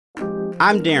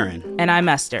I'm Darren. And I'm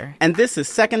Esther. And this is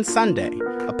Second Sunday,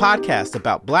 a podcast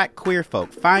about Black queer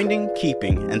folk finding,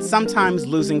 keeping, and sometimes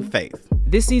losing faith.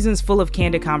 This season's full of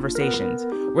candid conversations.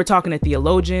 We're talking to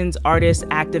theologians, artists,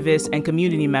 activists, and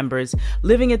community members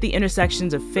living at the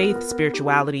intersections of faith,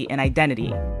 spirituality, and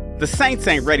identity. The Saints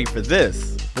ain't ready for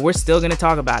this, but we're still going to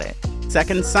talk about it.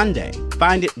 Second Sunday.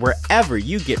 Find it wherever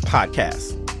you get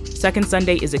podcasts. Second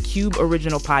Sunday is a Cube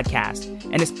original podcast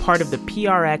and is part of the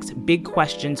PRX Big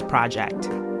Questions project.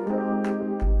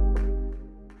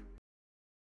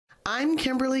 I'm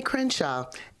Kimberlé Crenshaw,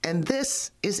 and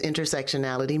this is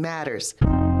Intersectionality Matters,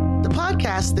 the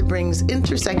podcast that brings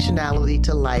intersectionality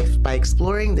to life by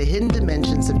exploring the hidden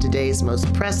dimensions of today's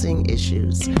most pressing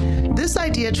issues. This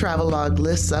idea travelogue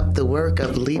lists up the work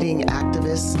of leading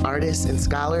activists, artists, and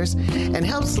scholars, and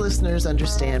helps listeners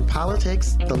understand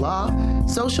politics, the law,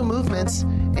 social movements,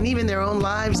 and even their own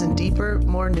lives in deeper,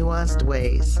 more nuanced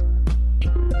ways.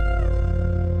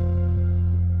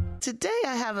 Today,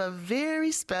 I have a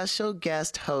very special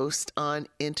guest host on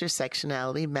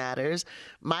Intersectionality Matters,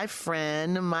 my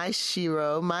friend, my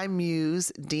shiro, my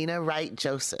muse, Dina Wright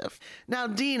Joseph. Now,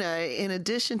 Dina, in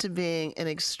addition to being an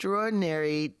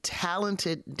extraordinary,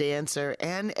 talented dancer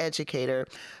and educator,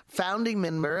 founding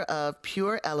member of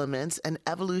Pure Elements, an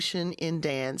evolution in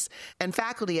dance, and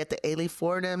faculty at the Ailey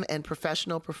Fordham and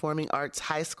Professional Performing Arts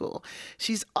High School.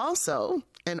 She's also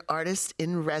an artist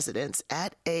in residence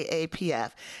at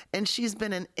AAPF, and she's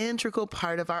been an integral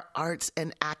part of our arts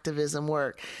and activism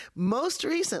work. Most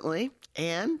recently,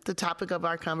 and the topic of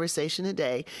our conversation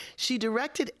today, she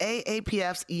directed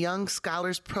AAPF's Young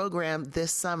Scholars Program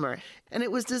this summer, and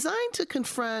it was designed to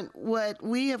confront what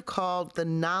we have called the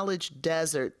knowledge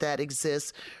desert that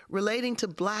exists relating to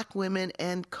Black women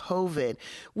and COVID.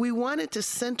 We wanted to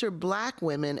center Black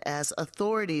women as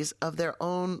authorities of their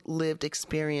own lived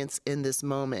experience in this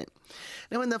moment.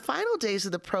 Now, in the final days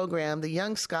of the program, the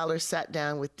young scholars sat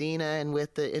down with Dina and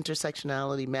with the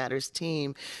Intersectionality Matters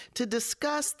team to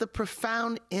discuss the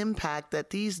profound impact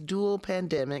that these dual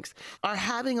pandemics are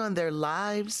having on their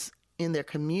lives, in their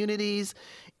communities,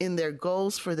 in their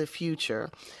goals for the future.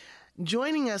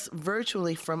 Joining us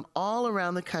virtually from all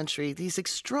around the country, these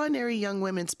extraordinary young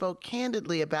women spoke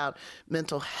candidly about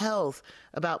mental health,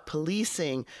 about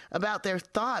policing, about their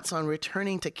thoughts on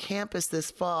returning to campus this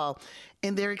fall,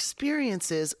 and their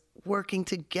experiences working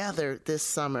together this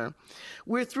summer.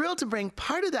 We're thrilled to bring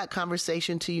part of that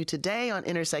conversation to you today on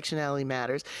Intersectionality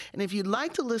Matters. And if you'd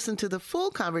like to listen to the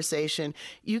full conversation,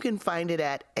 you can find it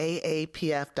at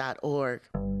aapf.org.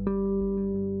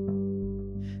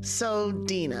 So,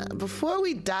 Dina, before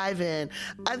we dive in,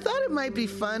 I thought it might be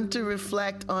fun to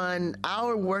reflect on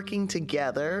our working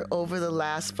together over the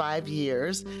last 5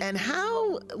 years and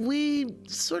how we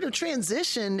sort of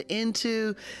transitioned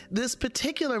into this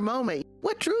particular moment.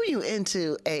 What drew you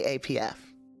into AAPF?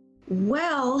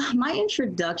 Well, my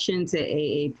introduction to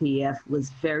AAPF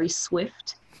was very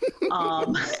swift.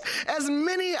 As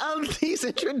many of these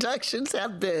introductions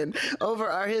have been over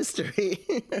our history.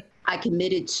 I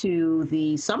committed to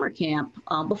the summer camp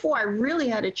before I really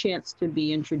had a chance to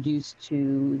be introduced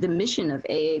to the mission of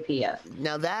AAPF.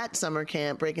 Now that summer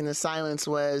camp, Breaking the Silence,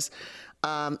 was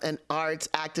an arts,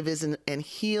 activism, and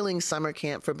healing summer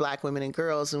camp for Black women and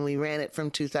girls, and we ran it from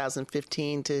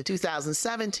 2015 to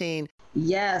 2017.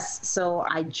 Yes, so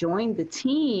I joined the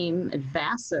team at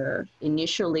Vassar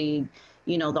initially.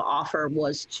 The offer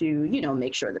was to,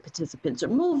 make sure the participants are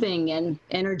moving and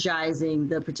energizing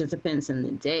the participants in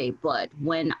the day. But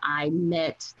when I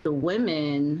met the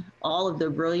women, all of the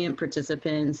brilliant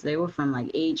participants, they were from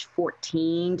like age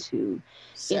 14 to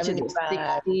 75. Into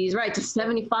the 60s, right, to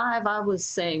 75. I was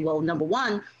saying, well, number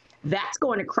one, that's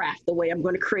going to craft the way I'm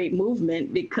going to create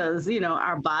movement because,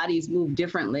 our bodies move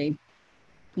differently,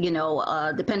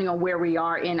 depending on where we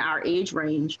are in our age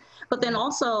range. But then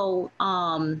also,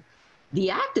 the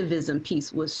activism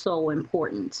piece was so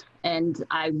important. And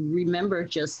I remember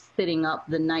just sitting up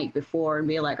the night before and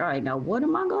being like, all right, now what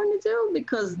am I going to do?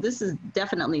 Because this is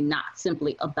definitely not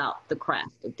simply about the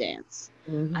craft of dance.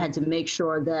 Mm-hmm. I had to make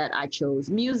sure that I chose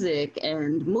music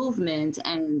and movement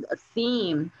and a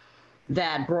theme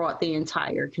that brought the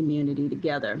entire community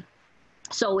together.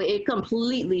 So it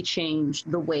completely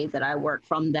changed the way that I work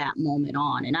from that moment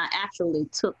on. And I actually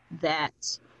took that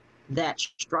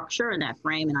structure and that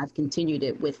frame, and I've continued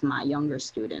it with my younger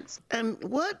students. And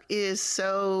what is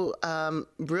so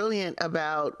brilliant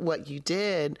about what you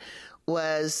did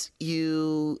was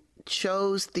you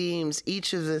chose themes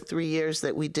each of the 3 years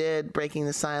that we did Breaking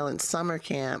the Silence summer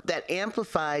camp that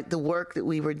amplified the work that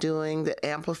we were doing, that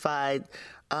amplified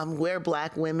where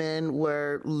Black women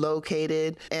were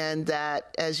located, and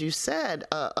that, as you said,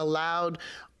 allowed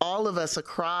all of us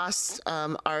across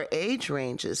our age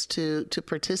ranges to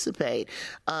participate.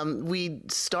 We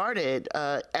started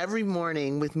every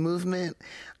morning with movement,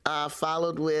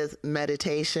 followed with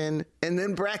meditation, and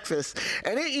then breakfast.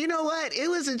 And you know what? It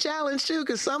was a challenge too,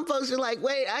 because some folks are like,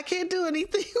 wait, I can't do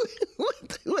anything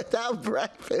without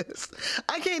breakfast.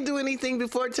 I can't do anything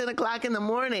before 10 o'clock in the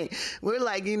morning. We're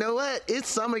like, you know what? It's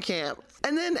summer camp.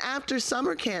 And then after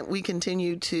summer camp, we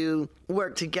continued to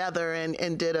work together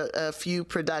and did a few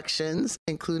productions,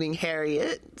 including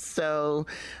Harriet. So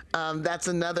that's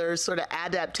another sort of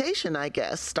adaptation, I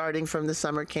guess, starting from the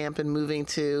summer camp and moving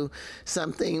to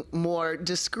something more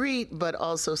discreet, but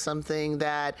also something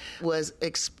that was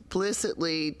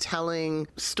explicitly telling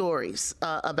stories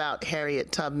about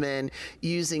Harriet Tubman,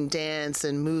 using dance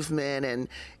and movement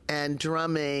and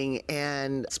drumming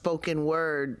and spoken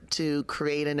word to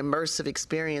create an immersive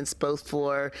experience both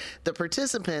for the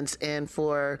participants and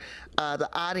for the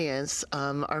audience.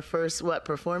 Our first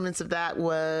performance of that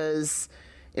was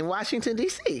in Washington,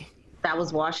 D.C. That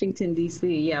was Washington,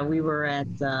 D.C. Yeah, we were at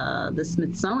the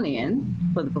Smithsonian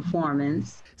for the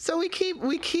performance. So we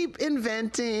keep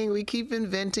inventing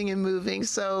and moving.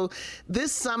 So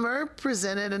this summer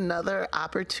presented another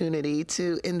opportunity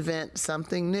to invent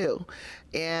something new.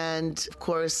 And of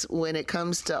course, when it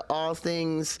comes to all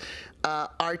things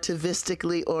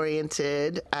artivistically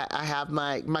oriented, I have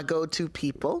my go-to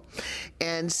people.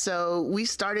 And so we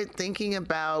started thinking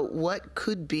about what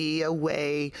could be a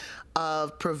way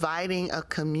of providing a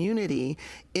community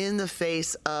in the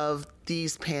face of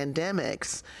these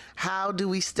pandemics. How do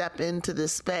we step into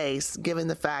this space given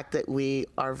the fact that we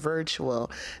are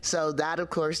virtual? So that, of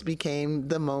course, became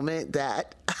the moment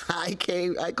that I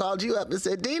called you up and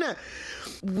said, Dina,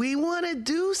 we want to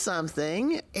do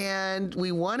something, and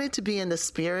we want it to be in the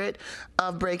spirit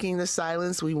of breaking the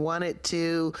silence. We want it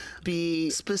to be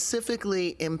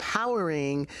specifically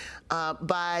empowering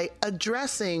by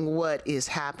addressing what is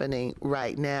happening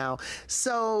right now.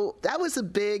 So that was a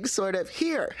big sort of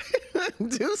here,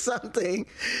 do something.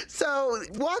 So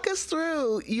walk us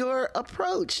through your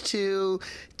approach to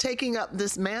taking up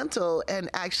this mantle and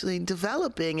actually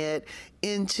developing it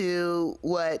into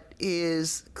what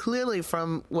is clearly,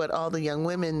 from what all the young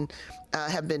women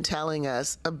have been telling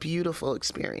us, a beautiful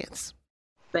experience.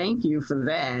 Thank you for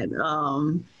that.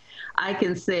 I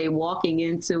can say walking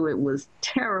into it was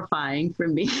terrifying for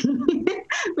me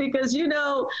because,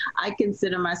 I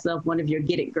consider myself one of your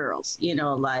get it girls,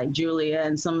 like Julia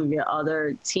and some of your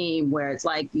other team, where it's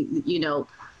like, you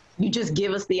just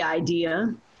give us the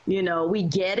idea. We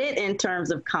get it in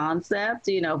terms of concept.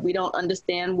 If we don't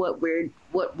understand what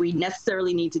we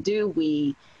necessarily need to do,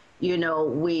 we get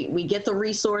the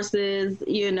resources,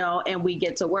 and we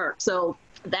get to work. So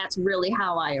that's really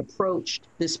how I approached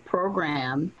this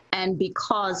program. And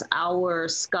because our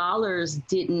scholars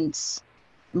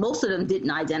most of them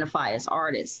didn't identify as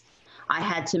artists, I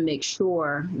had to make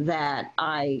sure that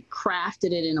I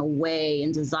crafted it in a way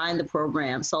and designed the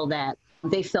program so that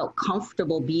they felt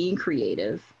comfortable being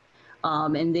creative.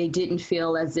 And they didn't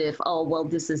feel as if, oh, well,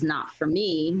 this is not for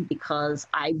me, because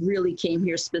I really came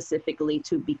here specifically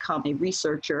to become a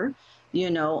researcher,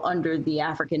 under the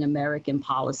African American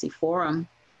Policy Forum.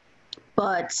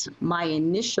 But my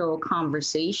initial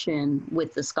conversation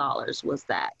with the scholars was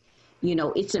that,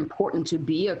 it's important to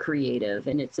be a creative,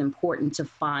 and it's important to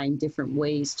find different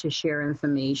ways to share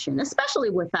information, especially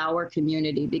with our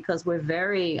community, because we're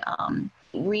very,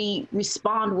 we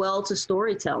respond well to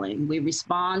storytelling. We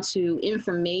respond to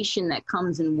information that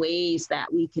comes in ways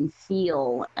that we can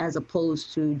feel, as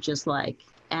opposed to just like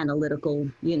analytical,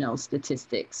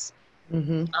 statistics.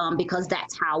 Mm-hmm. Because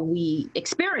that's how we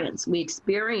experience. We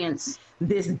experience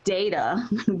this data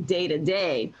day to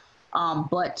day,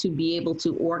 but to be able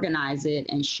to organize it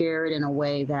and share it in a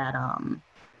way that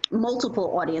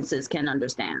multiple audiences can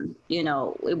understand.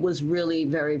 It was really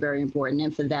very, very important.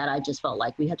 And for that, I just felt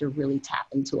like we had to really tap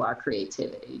into our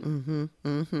creativity. Mm-hmm,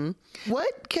 mm-hmm.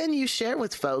 What can you share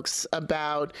with folks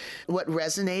about what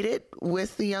resonated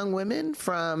with the young women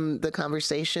from the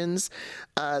conversations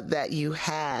that you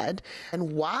had,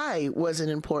 and why was it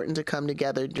important to come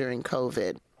together during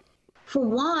COVID? For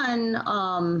one,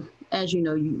 as you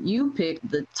know, you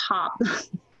picked the top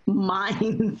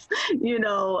minds,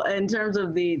 in terms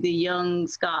of the young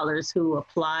scholars who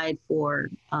applied for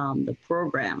the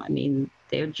program. I mean,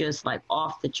 they're just like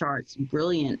off the charts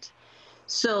brilliant.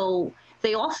 So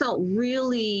they all felt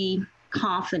really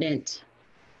confident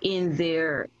in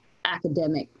their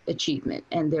academic achievement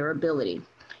and their ability.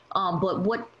 But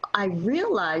what I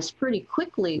realized pretty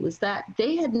quickly was that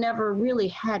they had never really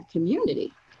had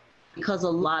community, because a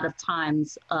lot of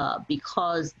times,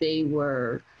 because they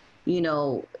were,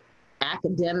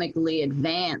 academically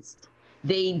advanced,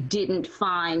 they didn't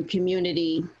find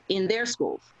community in their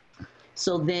schools.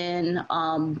 So then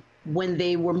when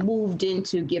they were moved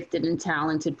into gifted and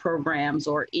talented programs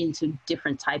or into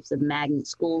different types of magnet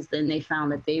schools, then they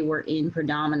found that they were in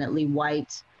predominantly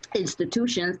white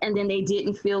institutions, and then they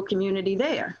didn't feel community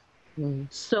there.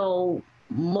 So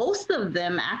most of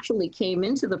them actually came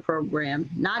into the program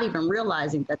not even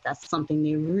realizing that that's something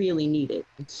they really needed.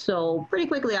 So pretty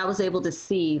quickly I was able to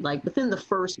see, like within the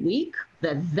first week,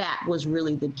 that was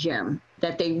really the gem,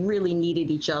 that they really needed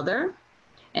each other,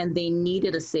 and they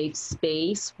needed a safe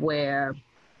space where,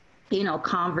 you know,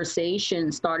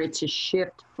 conversation started to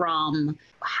shift from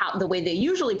the way they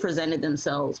usually presented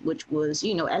themselves, which was,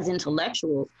 you know, as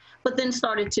intellectuals, but then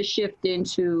started to shift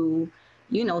into,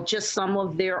 you know, just some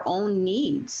of their own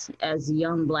needs as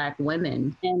young Black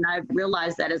women. And I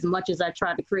realized that as much as I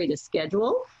tried to create a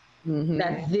schedule,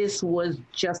 that this was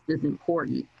just as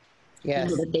important. Yes.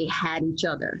 You know, that they had each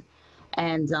other.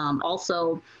 And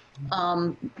also,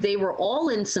 they were all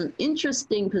in some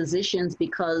interesting positions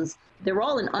because they were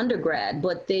all in undergrad,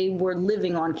 but they were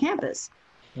living on campus.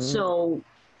 So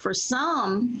for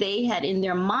some, they had in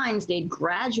their minds, they'd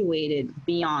graduated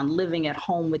beyond living at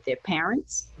home with their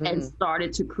parents and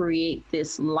started to create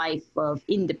this life of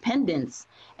independence.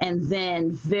 And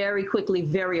then very quickly,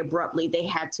 very abruptly, they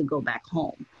had to go back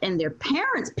home. And their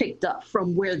parents picked up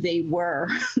from where they were,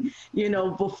 you know,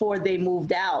 before they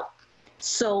moved out.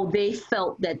 So they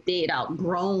felt that they had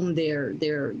outgrown their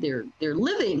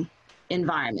living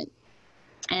environment.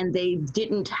 And they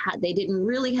didn't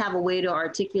really have a way to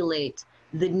articulate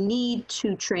the need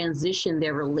to transition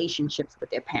their relationships with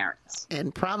their parents.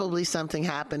 And probably something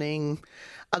happening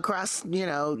across, you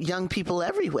know, young people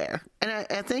everywhere. And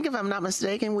I think, if I'm not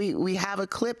mistaken, we have a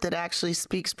clip that actually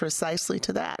speaks precisely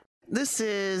to that. This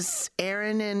is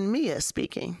Erin and Mia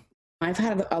speaking. I've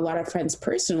had a lot of friends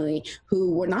personally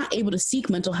who were not able to seek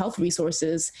mental health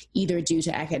resources, either due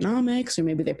to economics, or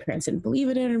maybe their parents didn't believe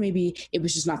in it, or maybe it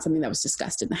was just not something that was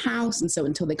discussed in the house. And so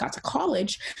until they got to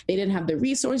college, they didn't have the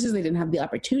resources, they didn't have the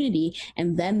opportunity.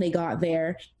 And then they got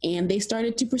there and they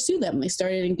started to pursue them. They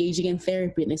started engaging in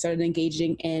therapy, and they started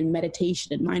engaging in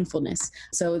meditation and mindfulness.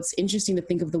 So it's interesting to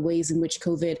think of the ways in which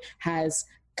COVID has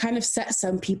kind of set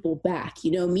some people back.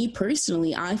 You know, me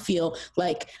personally, I feel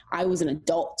like I was an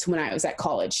adult when I was at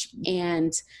college,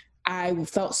 and I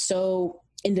felt so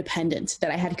independent that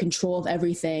I had control of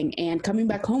everything. And coming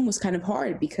back home was kind of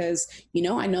hard because, you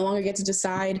know, I no longer get to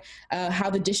decide how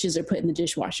the dishes are put in the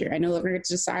dishwasher. I no longer get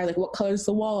to decide like what colors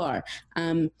the wall are,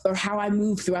 or how I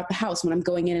move throughout the house when I'm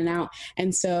going in and out.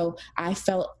 And so I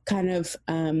felt kind of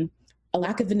a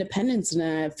lack of independence, and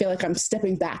I feel like I'm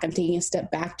stepping back. I'm taking a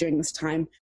step back during this time.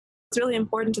 It's really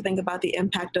important to think about the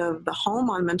impact of the home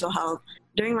on mental health.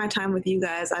 During my time with you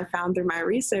guys, I found through my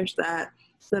research that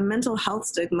the mental health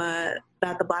stigma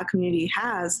that the Black community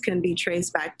has can be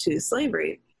traced back to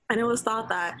slavery. And it was thought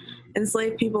that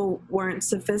enslaved people weren't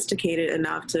sophisticated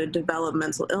enough to develop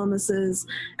mental illnesses,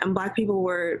 and Black people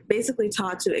were basically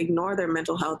taught to ignore their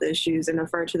mental health issues and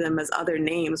refer to them as other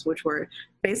names, which were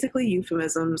basically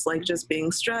euphemisms like just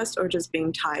being stressed or just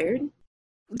being tired.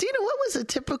 Dina, what was a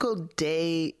typical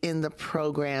day in the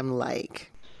program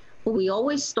like? Well, we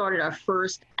always started our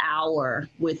first hour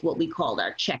with what we called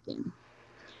our check-in.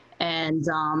 And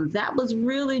that was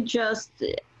really just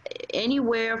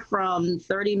anywhere from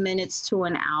 30 minutes to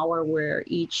an hour, where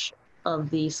each of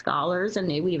the scholars, and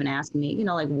they would even ask me, you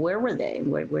know, like, where were they?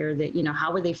 Where they, you know,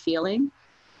 how were they feeling?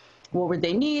 What were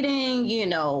they needing? You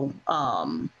know,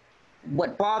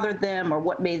 what bothered them or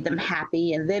what made them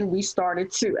happy. And then we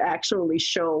started to actually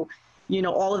show, you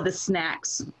know, all of the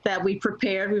snacks that we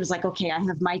prepared. We was like, okay, I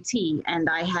have my tea and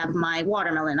I have my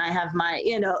watermelon, I have my,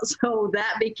 you know, so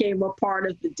that became a part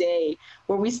of the day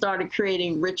where we started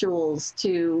creating rituals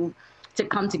to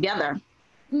come together.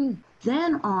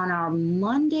 Then on our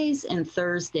Mondays and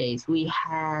Thursdays, we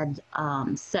had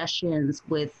sessions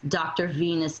with Dr.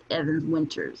 Venus Evans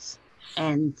Winters.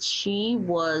 And she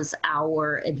was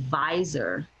our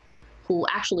advisor who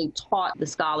actually taught the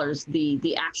scholars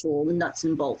the actual nuts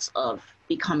and bolts of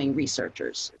becoming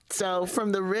researchers. So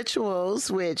from the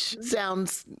rituals, which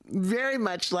sounds very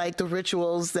much like the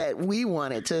rituals that we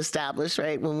wanted to establish,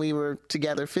 right, when we were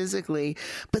together physically,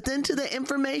 but then to the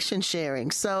information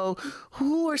sharing. So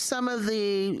who are some of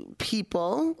the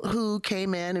people who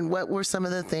came in, and what were some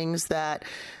of the things that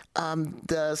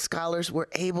the scholars were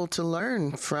able to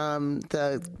learn from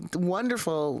the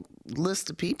wonderful list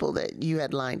of people that you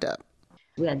had lined up?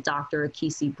 We had Dr.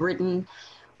 Akisi Britton,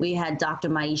 we had Dr.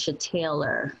 Maisha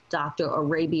Taylor, Dr.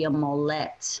 Arabia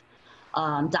Mollett,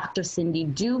 Dr. Cindy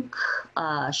Duke,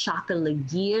 Shaka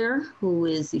Laguerre, who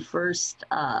is the first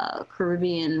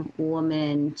Caribbean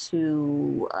woman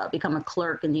to become a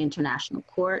clerk in the International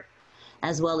Court,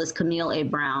 as well as Camille A.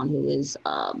 Brown, who is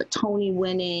a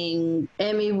Tony-winning,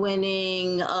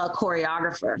 Emmy-winning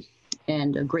choreographer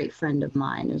and a great friend of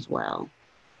mine as well.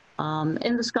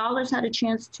 And the scholars had a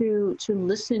chance to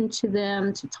listen to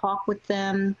them, to talk with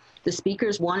them. The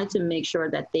speakers wanted to make sure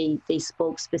that they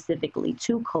spoke specifically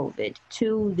to COVID,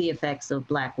 to the effects of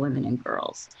Black women and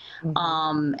girls,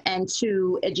 and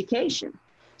to education.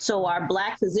 So our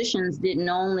Black physicians didn't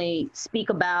only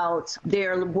speak about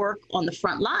their work on the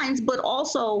front lines, but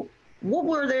also what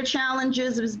were their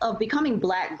challenges of becoming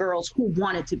Black girls who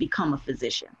wanted to become a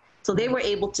physician. So they were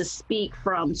able to speak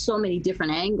from so many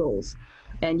different angles.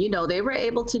 And, you know, they were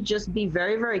able to just be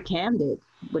very, very candid,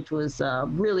 which was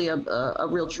really a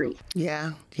real treat.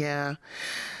 Yeah, yeah.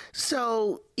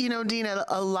 So, you know, Dina,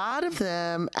 a lot of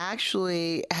them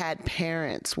actually had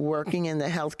parents working in the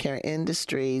healthcare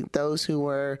industry, those who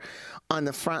were on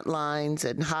the front lines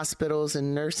in hospitals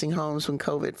and nursing homes when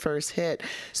COVID first hit.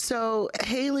 So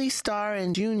Haley, Star,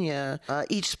 and Julia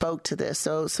each spoke to this.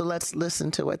 So let's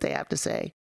listen to what they have to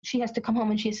say. She has to come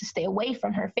home and she has to stay away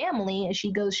from her family, and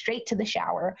she goes straight to the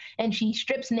shower and she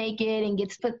strips naked and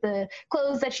gets put the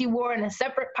clothes that she wore in a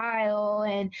separate pile.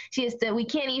 And she has to, we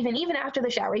can't even after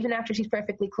the shower, even after she's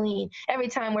perfectly clean, every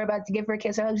time we're about to give her a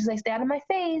kiss, she's like, stay out of my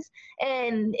face.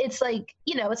 And it's like,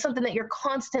 you know, it's something that you're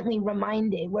constantly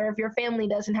reminded, where if your family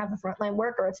doesn't have a frontline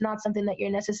worker, it's not something that you're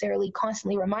necessarily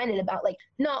constantly reminded about. Like,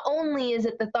 not only is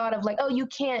it the thought of like, oh, you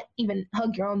can't even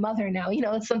hug your own mother now, you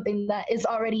know, it's something that is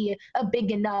already a big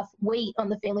enough weight on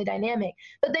the family dynamic.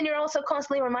 But then you're also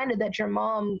constantly reminded that your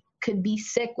mom could be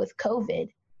sick with COVID,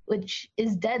 which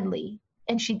is deadly,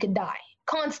 and she could die.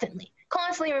 Constantly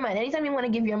reminded. Anytime you want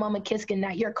to give your mom a kiss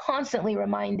goodnight, you're constantly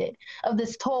reminded of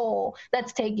this toll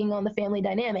that's taking on the family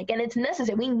dynamic. And it's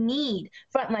necessary. We need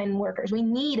frontline workers. We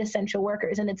need essential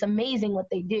workers. And it's amazing what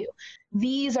they do.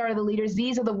 These are the leaders.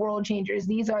 These are the world changers.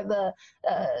 These are the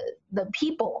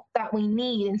people that we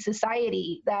need in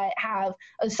society that have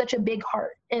such a big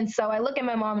heart. And so I look at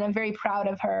my mom and I'm very proud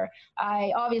of her.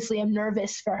 I obviously am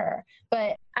nervous for her,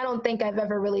 but I don't think I've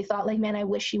ever really thought like, man, I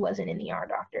wish she wasn't an ER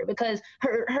doctor, because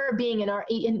her being an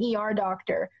ER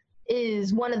doctor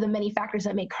is one of the many factors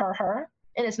that make her her.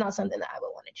 And it's not something that I would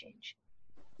want to change.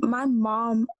 My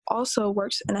mom also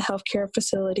works in a healthcare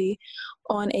facility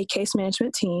on a case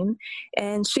management team,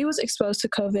 and she was exposed to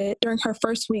COVID during her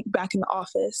first week back in the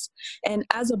office. And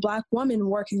as a Black woman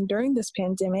working during this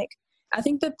pandemic, I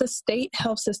think that the state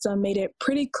health system made it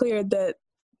pretty clear that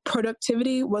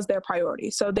productivity was their priority.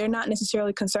 So they're not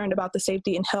necessarily concerned about the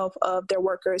safety and health of their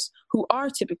workers who are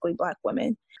typically Black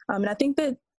women. And I think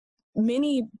that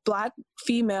many Black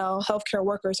female healthcare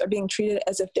workers are being treated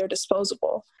as if they're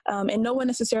disposable, and no one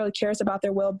necessarily cares about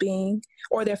their well-being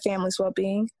or their family's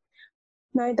well-being.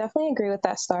 No, I definitely agree with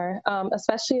that, Star,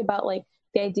 especially about like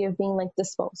the idea of being like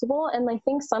disposable. And I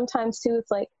think sometimes too,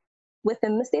 it's like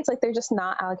within the states, like they're just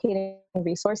not allocating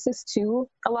resources to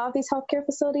a lot of these healthcare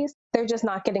facilities. They're just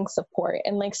not getting support.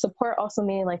 And like support also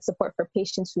meaning like support for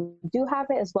patients who do have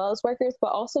it as well as workers,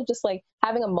 but also just like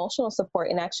having emotional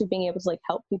support and actually being able to like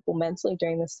help people mentally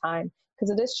during this time. Because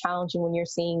it is challenging when you're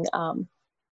seeing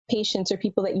patients or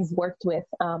people that you've worked with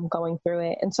going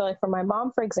through it. And so like for my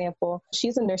mom, for example,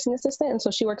 she's a nursing assistant. And so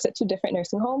she works at 2 different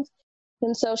nursing homes.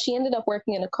 And so she ended up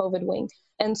working in a COVID wing.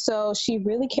 And so she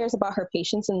really cares about her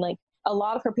patients, and like a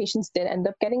lot of her patients did end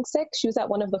up getting sick. She was at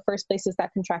one of the first places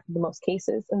that contracted the most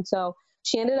cases. And so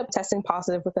she ended up testing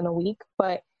positive within a week.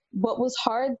 But what was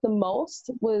hard the most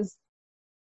was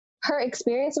her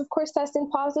experience, of course,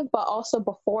 testing positive, but also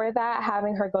before that,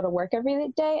 having her go to work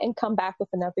every day and come back with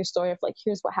another story of like,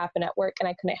 here's what happened at work and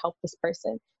I couldn't help this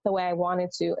person the way I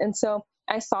wanted to. And so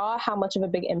I saw how much of a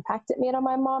big impact it made on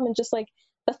my mom, and just like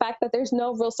the fact that there's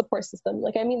no real support system.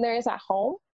 Like, I mean, there is at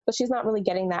home, but she's not really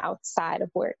getting that outside of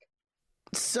work.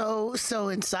 So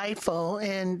insightful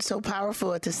and so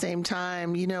powerful at the same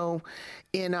time. You know,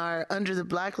 in our Under the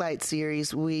Blacklight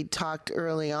series, we talked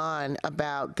early on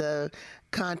about the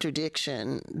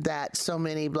contradiction that so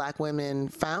many Black women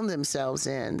found themselves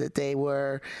in, that they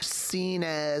were seen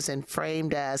as and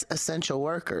framed as essential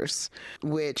workers,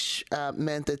 which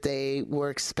meant that they were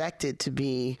expected to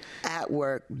be at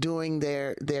work doing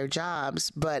their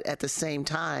jobs, but at the same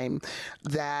time,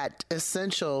 that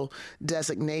essential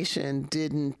designation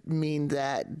didn't mean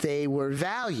that they were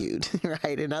valued,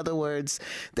 right? In other words,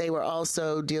 they were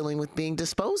also dealing with being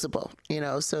disposable, you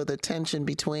know, so the tension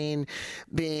between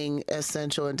being essential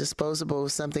essential and disposable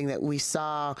was something that we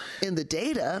saw in the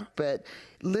data, but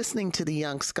listening to the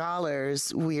young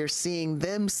scholars, we are seeing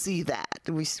them see that.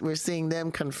 We're seeing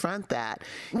them confront that.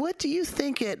 What do you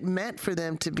think it meant for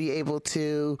them to be able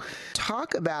to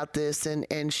talk about this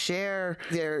and share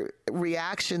their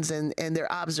reactions and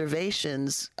their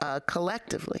observations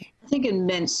collectively? I think it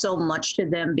meant so much to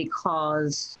them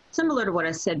because, similar to what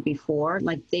I said before,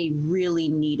 like they really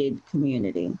needed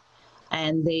community.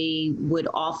 And they would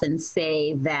often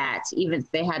say that even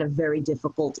if they had a very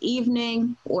difficult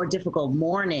evening or difficult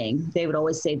morning, they would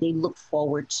always say they looked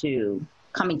forward to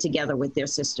coming together with their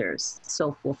sisters.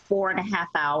 So for 4.5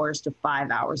 hours to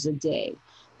 5 hours a day,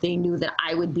 they knew that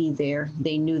I would be there.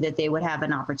 They knew that they would have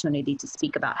an opportunity to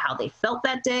speak about how they felt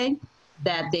that day,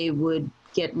 that they would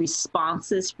get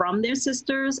responses from their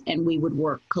sisters, and we would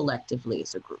work collectively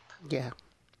as a group. Yeah.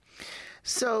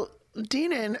 So,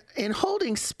 Dina, in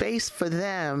holding space for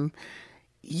them,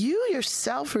 you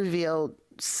yourself revealed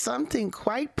something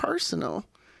quite personal.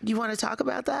 You want to talk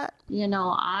about that? You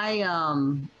know,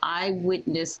 I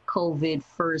witnessed COVID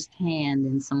firsthand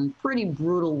in some pretty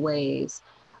brutal ways.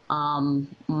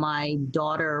 My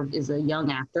daughter is a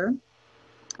young actor,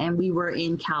 and we were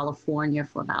in California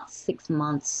for about 6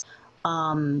 months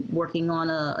working on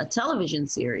a television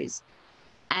series.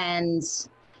 And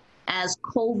as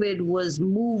COVID was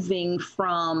moving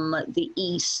from the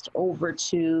East over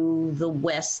to the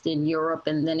West in Europe,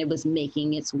 and then it was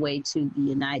making its way to the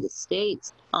United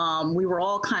States, we were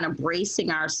all kind of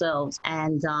bracing ourselves,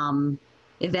 and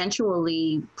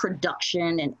eventually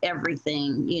production and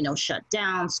everything, shut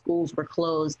down, schools were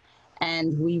closed,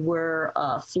 and we were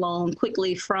flown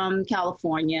quickly from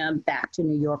California back to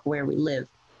New York where we live.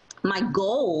 My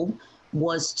goal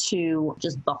was to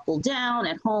just buckle down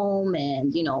at home,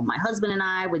 and my husband and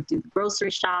I would do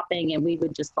grocery shopping, and we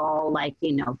would just all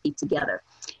be together.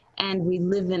 And we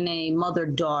live in a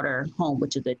mother-daughter home,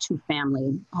 which is a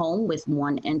 2-family home with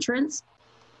 1 entrance.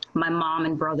 My mom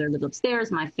and brother live upstairs.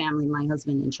 My family, my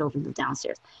husband and children live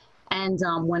downstairs. And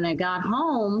when I got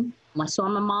home, I saw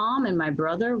my mom and my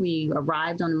brother. We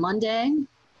arrived on Monday.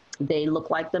 They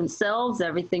looked like themselves.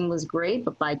 Everything was great.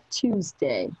 But by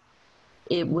Tuesday,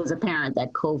 it was apparent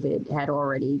that COVID had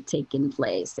already taken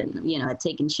place and, had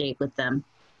taken shape with them.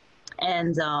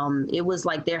 And it was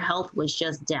like their health was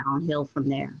just downhill from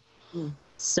there.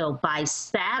 So by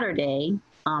Saturday,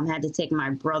 I had to take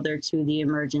my brother to the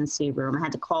emergency room. I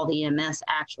had to call the EMS,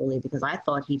 actually, because I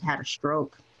thought he'd had a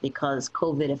stroke because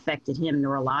COVID affected him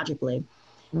neurologically.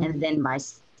 And then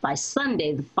by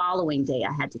Sunday, the following day,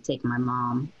 I had to take my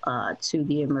mom to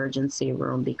the emergency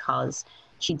room because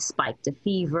she'd spiked a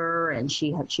fever, and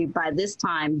she by this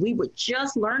time, we were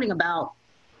just learning about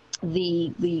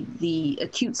the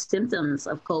acute symptoms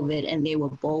of COVID, and they were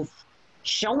both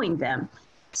showing them.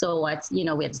 So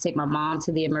we had to take my mom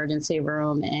to the emergency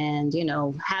room, and,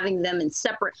 having them in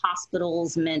separate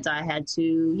hospitals meant I had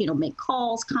to, make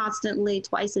calls constantly,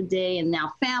 twice a day. And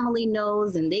now family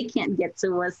knows, and they can't get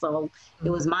to us. So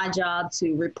it was my job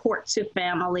to report to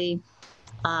family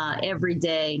every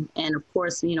day. And of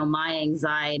course, my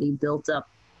anxiety built up,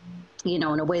 in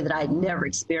a way that I'd never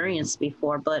experienced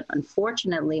before. But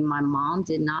unfortunately, my mom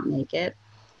did not make it.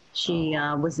 She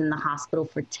was in the hospital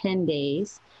for 10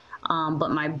 days.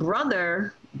 But my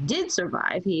brother did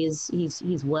survive.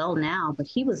 He's well now, but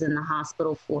he was in the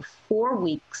hospital for 4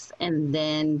 weeks, and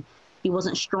then he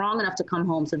wasn't strong enough to come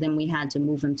home. So then we had to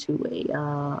move him to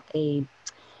a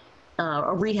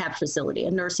rehab facility,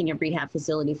 a nursing and rehab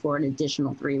facility for an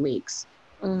additional 3 weeks.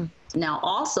 Now,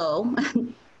 also,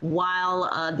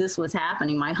 while this was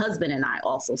happening, my husband and I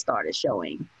also started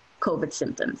showing COVID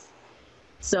symptoms.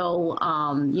 So,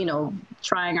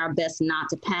 trying our best not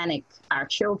to panic our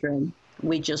children,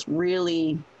 we just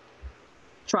really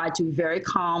tried to very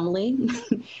calmly,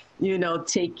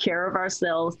 take care of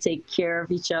ourselves, take care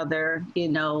of each other,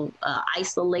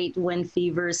 isolate when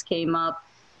fevers came up.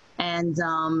 And,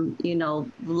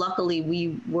 luckily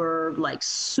we were like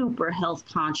super health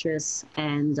conscious,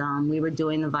 and we were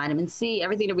doing the vitamin C,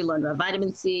 everything that we learned about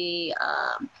vitamin C,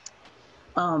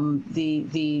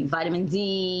 the vitamin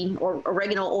D or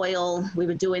oregano oil. We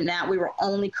were doing that. We were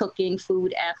only cooking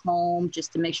food at home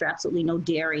just to make sure absolutely no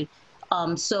dairy.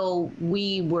 So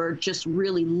we were just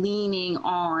really leaning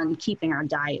on keeping our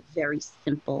diet very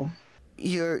simple.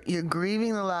 You're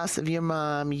grieving the loss of your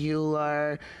mom. You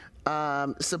are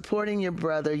supporting your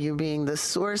brother. You're being the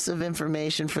source of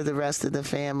information for the rest of the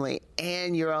family,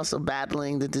 and you're also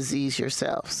battling the disease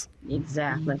yourselves.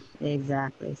 Exactly.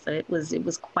 So it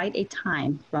was quite a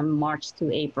time from March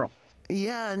to April.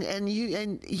 Yeah, and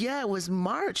it was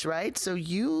March, right? So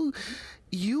you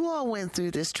all went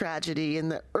through this tragedy in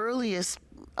the earliest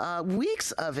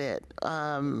weeks of it,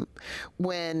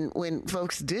 when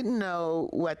folks didn't know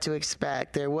what to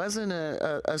expect. There wasn't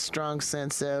a strong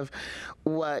sense of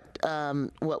what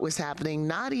was happening.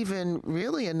 Not even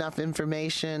really enough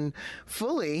information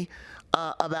fully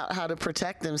about how to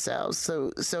protect themselves.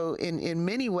 So in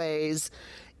many ways,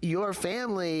 your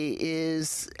family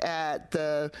is at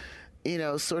the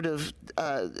sort of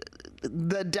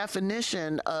the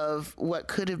definition of what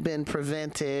could have been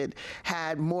prevented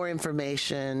had more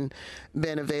information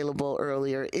been available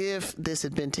earlier, if this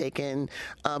had been taken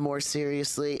more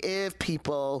seriously, if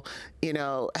people,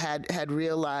 had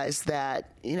realized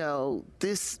that,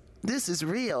 this is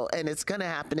real and it's going to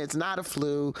happen. It's not a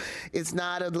flu. It's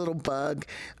not a little bug.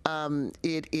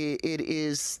 It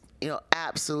is,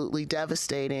 absolutely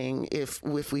devastating if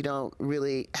we don't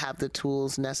really have the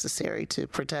tools necessary to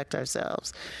protect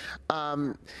ourselves.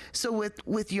 So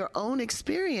with your own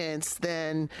experience,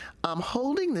 then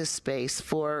holding this space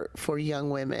for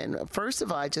young women, first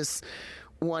of all, I just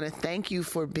want to thank you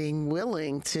for being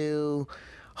willing to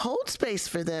hold space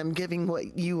for them, given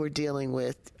what you were dealing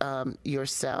with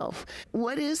yourself.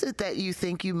 What is it that you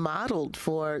think you modeled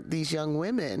for these young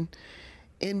women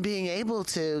in being able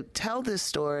to tell this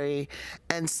story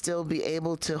and still be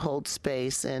able to hold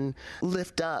space and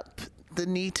lift up the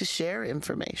need to share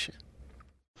information?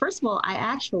 First of all, I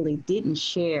actually didn't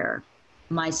share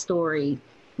my story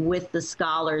with the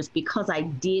scholars because I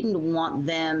didn't want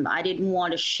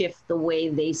to shift the way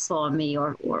they saw me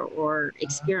or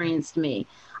experienced me.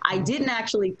 I didn't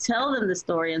actually tell them the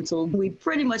story until we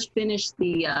pretty much finished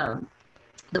the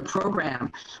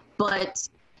program. But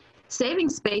saving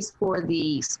space for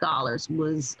the scholars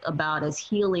was about as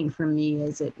healing for me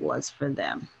as it was for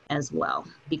them as well.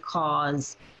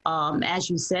 Because as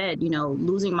you said,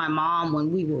 losing my mom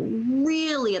when we were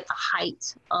really at the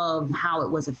height of how it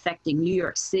was affecting New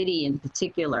York City in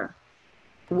particular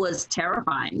was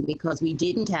terrifying because we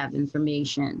didn't have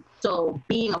information. So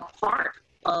being a part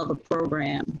of a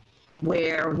program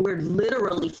where we're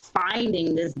literally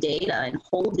finding this data and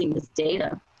holding this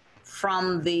data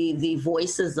from the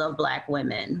voices of Black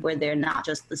women, where they're not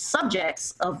just the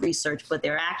subjects of research, but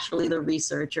they're actually the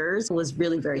researchers, was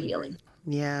really very healing.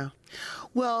 Yeah.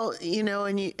 Well,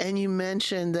 and you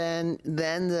mentioned then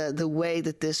the way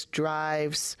that this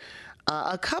drives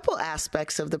a couple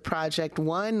aspects of the project.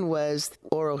 One was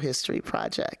oral history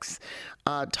projects,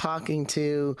 talking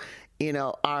to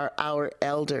our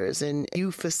elders, and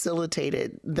you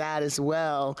facilitated that as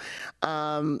well.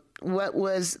 What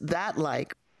was that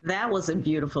like? That was a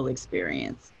beautiful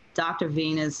experience. Dr.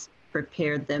 Venus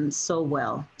prepared them so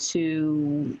well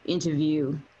to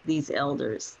interview these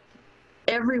elders.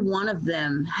 Every one of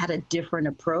them had a different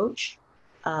approach,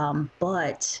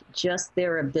 but just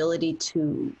their ability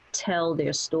to tell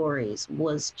their stories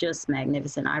was just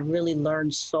magnificent. I really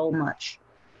learned so much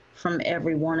from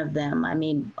every one of them. I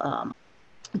mean,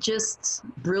 just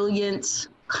brilliant,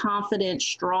 confident,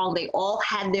 strong. They all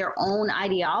had their own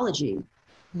ideology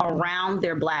around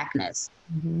their Blackness.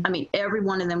 I mean, every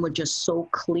one of them were just so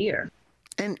clear.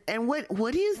 And what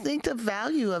do you think the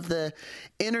value of the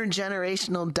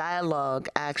intergenerational dialogue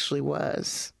actually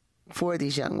was for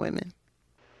these young women?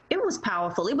 It was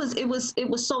powerful. It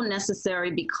was so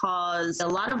necessary because a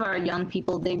lot of our young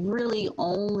people, they really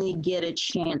only get a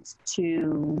chance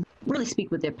to really speak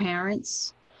with their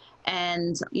parents.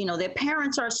 And, their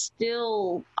parents are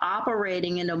still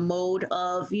operating in a mode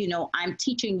of, I'm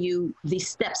teaching you the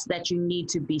steps that you need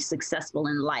to be successful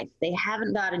in life. They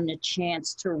haven't gotten a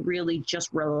chance to really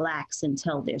just relax and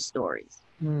tell their stories.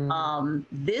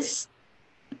 This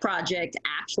project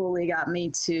actually got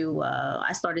me to,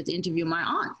 I started to interview my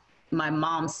aunt, my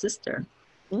mom's sister.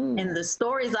 And the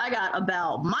stories I got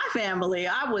about my family,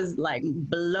 I was like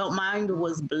mind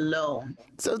was blown.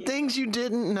 So things you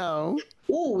didn't know.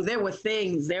 Ooh, there were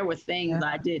things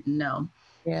I didn't know.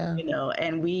 Yeah.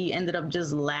 And we ended up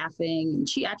just laughing.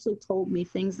 She actually told me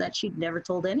things that she'd never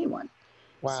told anyone.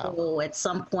 Wow. So at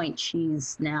some point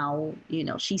she's now,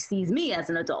 she sees me as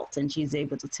an adult and she's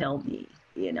able to tell me,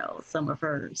 some of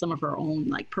her own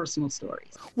like personal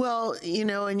stories. Well,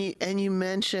 and you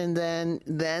mentioned then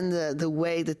the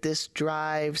way that this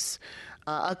drives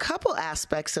a couple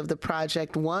aspects of the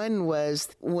project. One was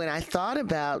when I thought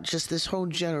about just this whole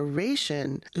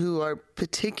generation who are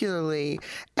particularly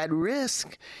at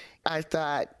risk, I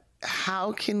thought,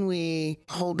 how can we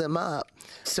hold them up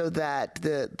so that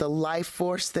the life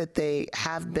force that they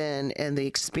have been and the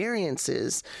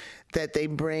experiences that they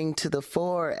bring to the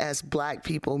fore as Black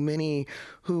people, many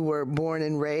who were born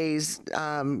and raised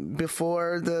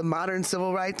before the modern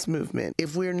civil rights movement.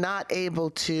 If we're not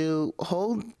able to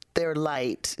hold their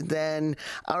light, then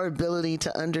our ability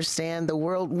to understand the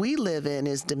world we live in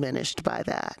is diminished by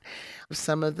that.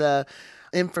 Some of the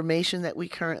information that we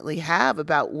currently have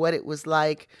about what it was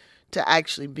like to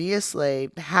actually be a slave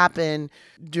happened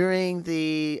during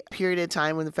the period of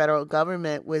time when the federal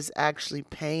government was actually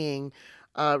paying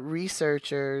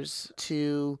researchers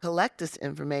to collect this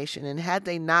information. And had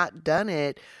they not done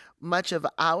it, much of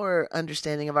our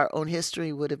understanding of our own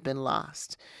history would have been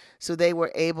lost. So they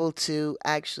were able to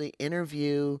actually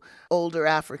interview older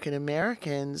African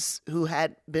Americans who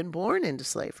had been born into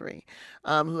slavery,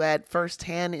 who had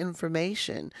firsthand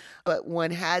information. But one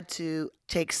had to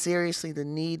take seriously the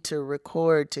need to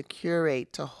record, to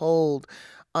curate, to hold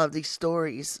these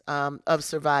stories of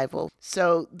survival.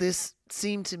 So this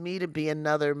seemed to me to be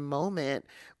another moment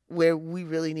where we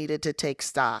really needed to take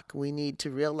stock. We need to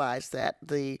realize that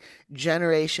the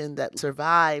generation that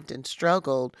survived and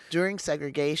struggled during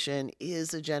segregation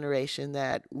is a generation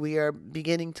that we are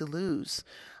beginning to lose,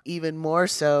 even more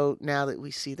so now that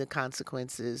we see the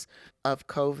consequences of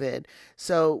COVID.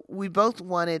 So we both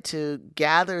wanted to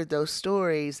gather those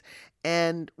stories,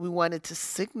 and we wanted to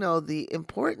signal the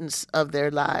importance of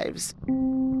their lives.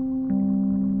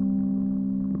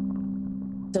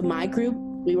 So my group,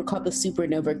 we were called the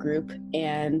Supernova Group,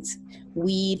 and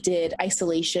we did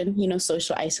isolation,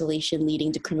 social isolation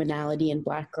leading to criminality in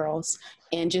Black girls,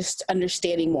 and just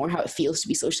understanding more how it feels to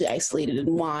be socially isolated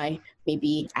and why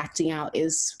maybe acting out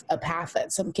is a path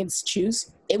that some kids choose.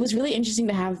 It was really interesting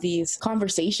to have these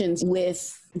conversations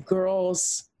with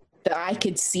girls that I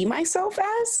could see myself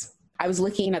as. I was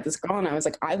looking at this girl and I was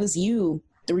like, I was you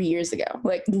 3 years ago,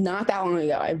 like not that long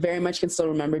ago. I very much can still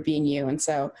remember being you. And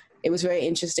so it was very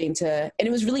interesting and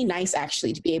it was really nice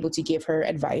actually to be able to give her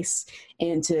advice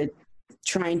and to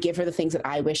try and give her the things that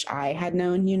I wish I had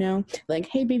known, like,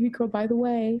 hey, baby girl, by the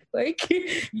way,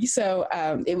 so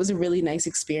it was a really nice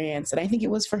experience. And I think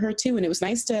it was for her too. And it was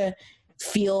nice to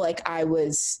feel like I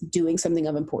was doing something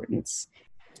of importance.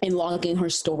 In logging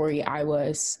her story, I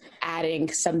was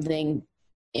adding something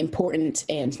important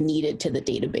and needed to the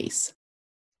database.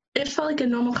 It felt like a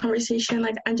normal conversation.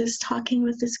 Like I'm just talking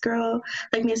with this girl,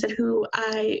 like Mia said, who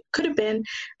I could have been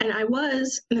and I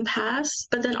was in the past,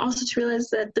 but then also to realize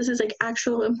that this is like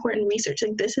actual important research.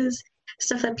 Like this is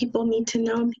stuff that people need to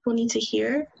know and people need to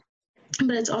hear,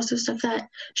 but it's also stuff that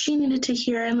she needed to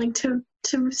hear and like to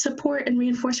support and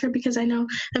reinforce her, because I know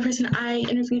the person I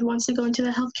interviewed wants to go into the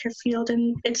healthcare field,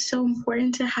 and it's so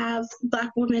important to have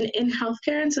Black women in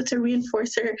healthcare. And so to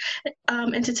reinforce her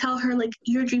and to tell her, like,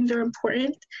 your dreams are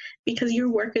important because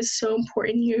your work is so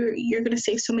important. You're going to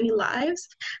save so many lives.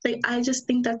 Like, I just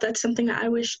think that that's something that I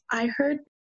wish I heard.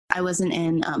 I wasn't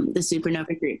in the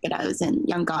Supernova Group, but I was in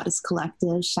Young Goddess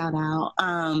Collective, shout out.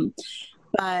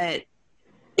 But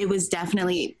it was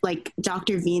definitely like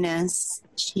Dr. Venus,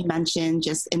 she mentioned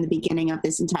just in the beginning of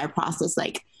this entire process,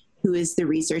 like who is the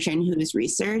researcher and who is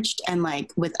researched. And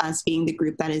like with us being the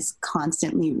group that is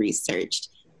constantly researched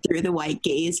through the white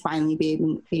gaze, finally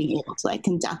being able to like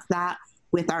conduct that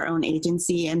with our own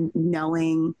agency and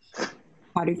knowing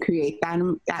how to create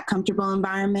that comfortable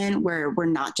environment where we're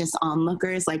not just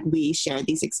onlookers, like we share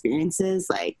these experiences,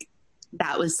 like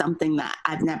that was something that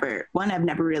I've never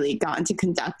really gotten to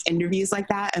conduct interviews like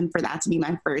that. And for that to be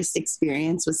my first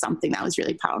experience was something that was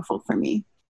really powerful for me.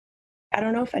 I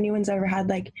don't know if anyone's ever had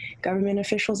like government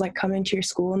officials like come into your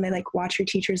school and they like watch your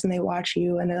teachers and they watch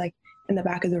you and they're like in the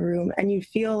back of the room and you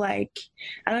feel like,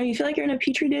 you feel like you're in a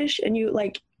petri dish and you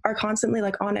like are constantly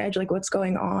like on edge, like what's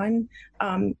going on.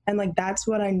 And like, that's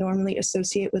what I normally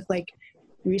associate with like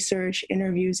research,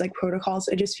 interviews, like protocols.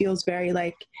 It just feels very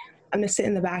like, I'm gonna sit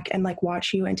in the back and like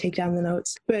watch you and take down the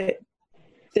notes. But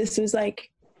this was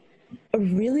like a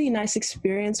really nice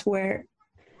experience where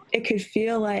it could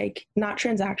feel like not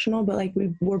transactional, but like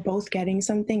we were both getting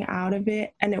something out of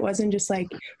it. And it wasn't just like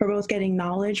we're both getting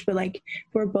knowledge, but like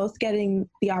we're both getting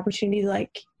the opportunity to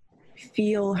like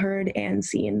feel heard and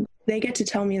seen. They get to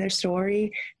tell me their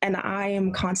story and I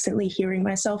am constantly hearing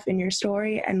myself in your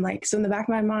story. And like, so in the back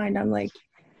of my mind, I'm like,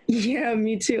 yeah,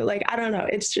 me too. Like, I don't know.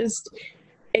 It's just,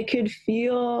 it could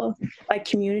feel like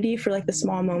community for like the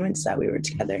small moments that we were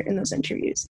together in those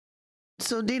interviews.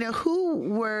 So Dina, who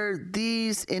were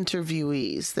these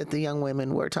interviewees that the young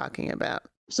women were talking about?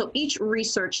 So each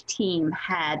research team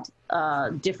had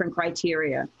different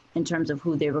criteria in terms of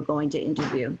who they were going to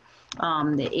interview.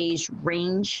 The age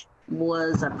range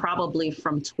was probably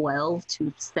from 12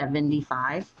 to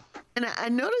 75. And I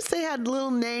noticed they had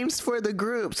little names for the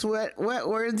groups. What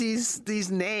were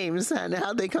these names and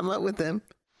how'd they come up with them?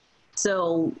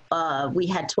 So we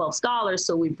had 12 scholars,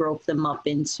 so we broke them up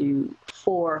into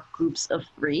 4 groups of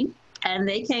 3. And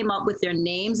they came up with their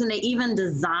names, and they even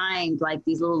designed like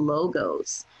these little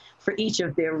logos for each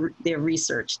of their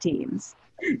research teams.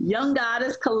 Young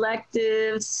Goddess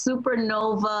Collective,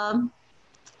 Supernova,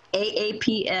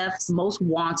 AAPF's Most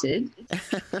Wanted.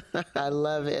 I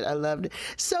love it. I loved it.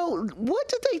 So what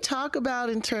did they talk about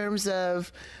in terms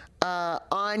of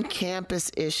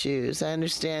on-campus issues? I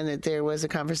understand that there was a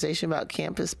conversation about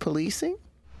campus policing.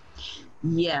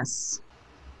 Yes.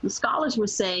 The scholars were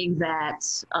saying that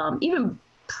even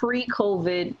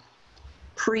pre-COVID,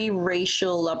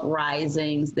 pre-racial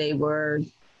uprisings, they were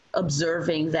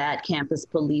observing that campus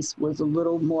police was a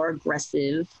little more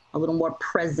aggressive, a little more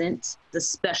present,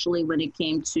 especially when it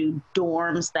came to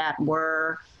dorms that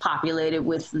were populated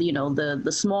with,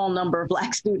 the small number of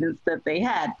Black students that they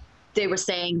had. They were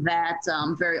saying that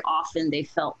very often they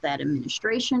felt that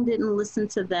administration didn't listen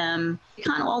to them. It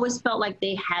kind of always felt like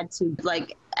they had to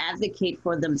advocate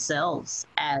for themselves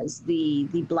as the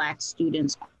Black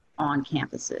students on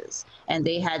campuses. And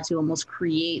they had to almost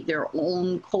create their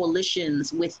own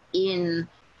coalitions within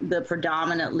the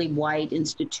predominantly white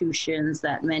institutions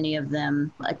that many of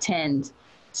them attend.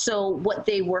 So what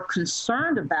they were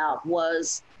concerned about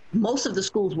was most of the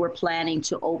schools were planning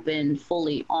to open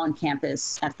fully on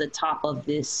campus at the top of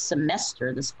this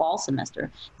semester, this fall semester.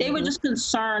 They were just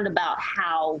concerned about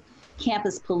how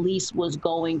campus police was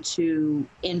going to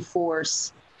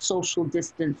enforce social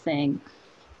distancing.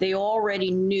 They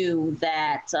already knew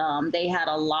that they had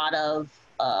a lot of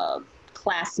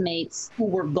classmates who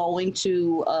were going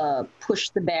to push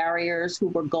the barriers, who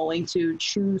were going to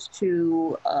choose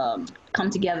to come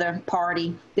together,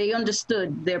 party. They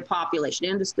understood their population.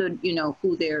 They understood,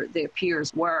 who their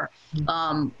peers were.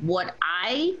 What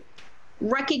I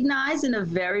recognized in a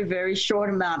very, very short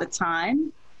amount of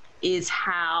time is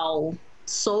how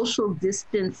social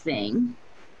distancing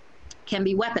can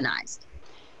be weaponized.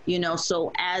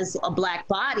 So as a Black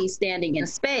body standing in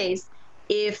space,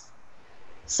 if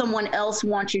someone else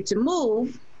wants you to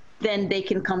move, then they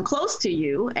can come close to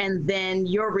you, and then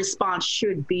your response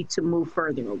should be to move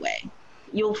further away.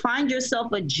 You'll find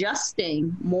yourself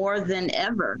adjusting more than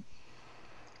ever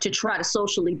to try to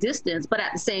socially distance, but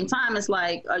at the same time, it's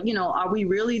like, are we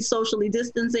really socially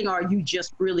distancing, or are you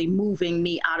just really moving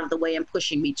me out of the way and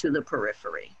pushing me to the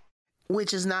periphery?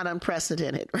 Which is not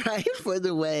unprecedented, right? For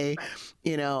the way,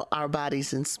 our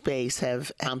bodies in space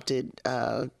have prompted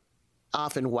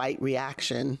often white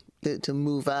reaction to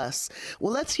move us.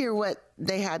 Well, let's hear what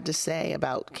they had to say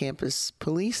about campus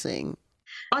policing.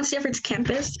 On Stanford's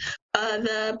campus,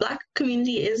 the Black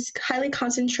community is highly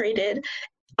concentrated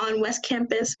on West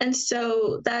Campus, and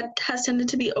so that has tended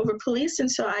to be over-policed,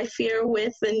 and so I fear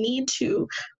with the need to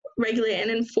regulate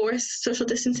and enforce social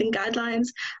distancing guidelines,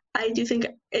 I do think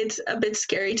it's a bit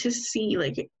scary to see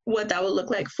what that would look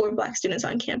like for Black students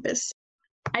on campus.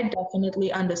 I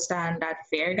definitely understand that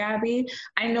fear, Gabby.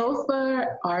 I know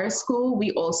for our school,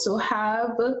 we also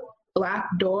have Black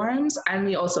dorms, and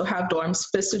we also have dorms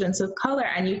for students of color.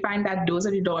 And you find that those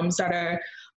are the dorms that are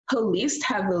policed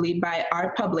heavily by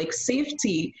our public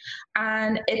safety.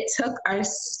 And it took our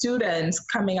students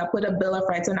coming up with a Bill of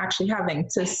Rights and actually having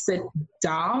to sit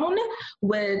down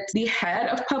with the head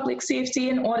of public safety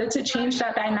in order to change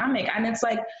that dynamic. And it's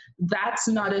like, that's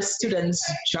not a student's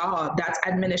job, that's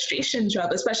administration's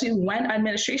job, especially when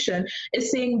administration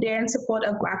is saying they're in support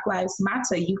of Black Lives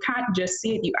Matter. You can't just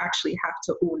say it, you actually have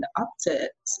to own up to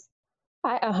it.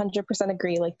 I 100%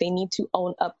 agree. They need to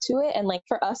own up to it. And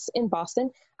for us in Boston,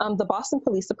 the Boston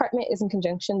Police Department is in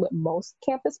conjunction with most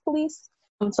campus police.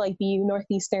 So BU,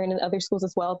 Northeastern, and other schools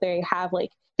as well, they have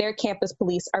their campus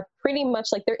police are pretty much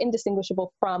they're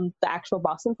indistinguishable from the actual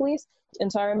Boston police.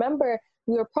 And so I remember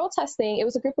we were protesting. It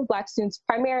was a group of Black students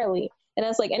primarily. And I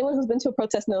was anyone who's been to a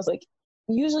protest knows,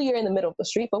 usually you're in the middle of the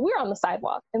street, but we're on the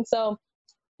sidewalk. And so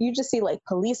you just see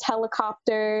police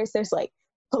helicopters. There's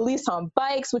police on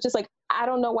bikes, which is I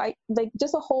don't know why,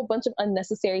 just a whole bunch of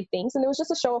unnecessary things. And it was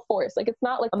just a show of force. It's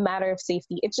not a matter of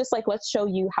safety. It's just let's show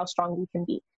you how strong we can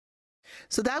be.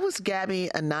 So that was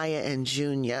Gabby, Anaya, and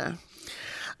Julia.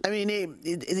 I mean,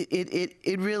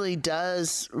 it really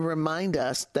does remind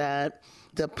us that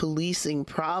the policing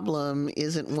problem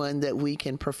isn't one that we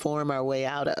can perform our way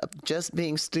out of. Just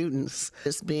being students,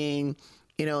 just being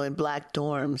in Black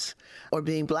dorms or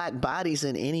being Black bodies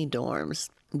in any dorms.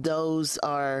 Those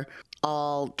are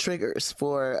all triggers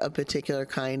for a particular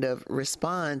kind of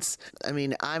response. I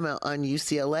mean, I'm on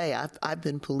UCLA. I've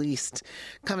been policed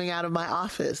coming out of my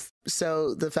office.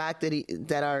 So the fact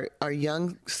that our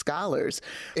young scholars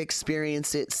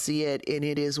experience it, see it, and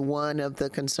it is one of the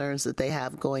concerns that they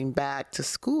have going back to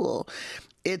school.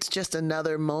 It's just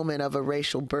another moment of a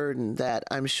racial burden that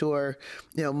I'm sure,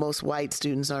 most white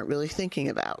students aren't really thinking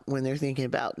about when they're thinking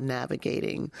about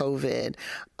navigating COVID.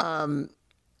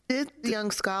 Did the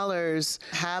young scholars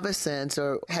have a sense,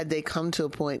 or had they come to a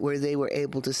point where they were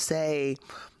able to say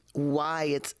why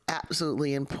it's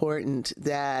absolutely important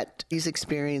that these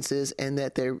experiences and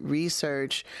that their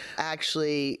research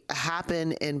actually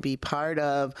happen and be part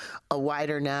of a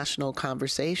wider national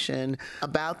conversation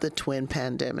about the twin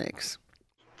pandemics?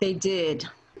 They did.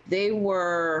 They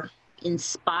were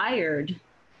inspired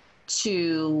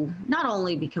to not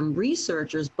only become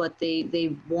researchers, but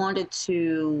they wanted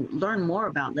to learn more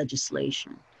about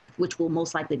legislation, which will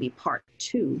most likely be part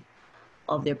 2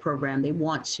 of their program. They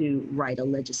want to write a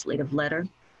legislative letter.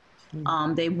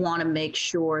 They want to make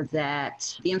sure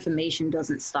that the information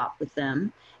doesn't stop with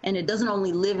them, and it doesn't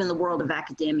only live in the world of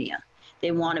academia.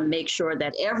 They want to make sure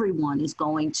that everyone is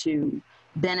going to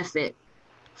benefit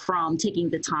from taking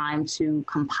the time to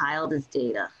compile this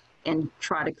data and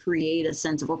try to create a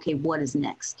sense of, okay, what is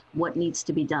next? What needs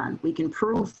to be done? We can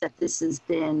prove that this has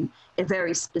been a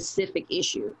very specific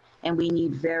issue, and we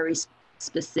need very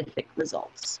specific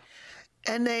results.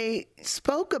 And they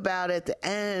spoke about at the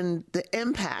end the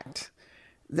impact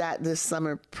that this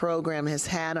summer program has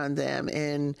had on them,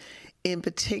 and in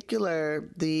particular,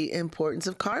 the importance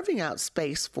of carving out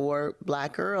space for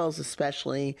Black girls,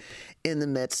 especially in the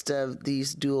midst of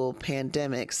these dual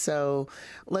pandemics. So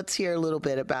let's hear a little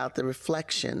bit about the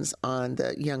reflections on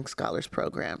the Young Scholars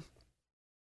Program.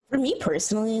 For me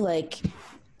personally,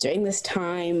 during this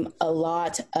time, a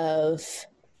lot of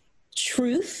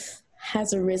truth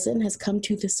has come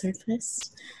to the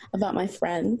surface about my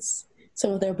friends, some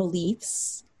of their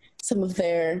beliefs, some of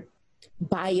their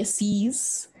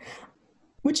biases,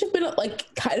 which have been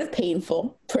kind of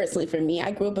painful personally for me. I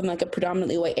grew up in a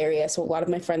predominantly white area, so a lot of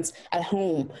my friends at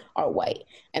home are white.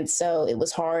 And so it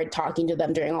was hard talking to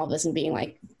them during all this and being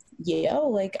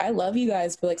I love you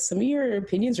guys, but some of your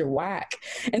opinions are whack.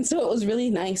 And so it was really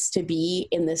nice to be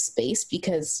in this space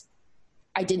because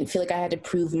I didn't feel like I had to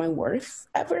prove my worth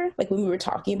ever. When we were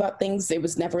talking about things, it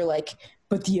was never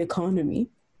but the economy.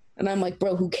 And I'm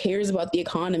bro, who cares about the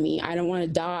economy? I don't want to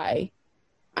die.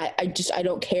 I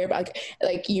don't care about,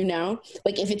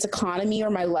 if it's economy or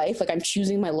my life, I'm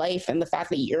choosing my life, and the fact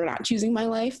that you're not choosing my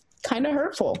life, kind of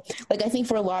hurtful. I think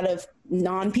for a lot of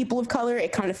non-people of color,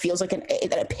 it kind of feels like an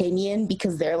opinion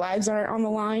because their lives aren't on the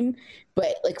line.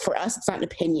 But for us, it's not an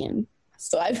opinion.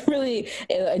 So I've really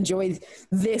enjoyed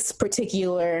this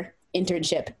particular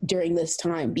internship during this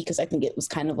time because I think it was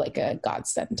kind of a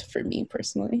godsend for me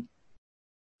personally.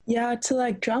 Yeah,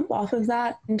 to jump off of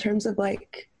that in terms of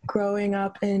growing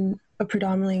up in a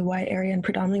predominantly white area and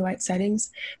predominantly white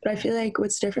settings. But I feel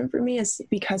what's different for me is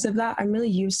because of that, I'm really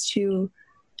used to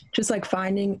just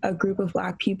finding a group of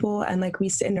Black people and we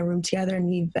sit in a room together and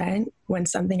we vent when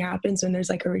something happens, when there's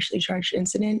a racially charged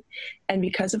incident. And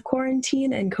because of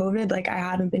quarantine and COVID, I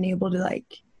haven't been able to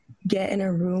get in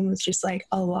a room with just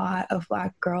a lot of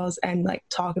Black girls and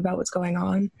talk about what's going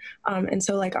on. And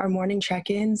so our morning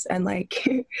check-ins and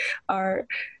our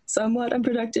somewhat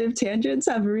unproductive tangents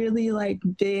have really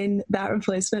been that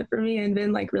replacement for me and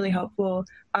been really helpful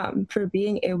for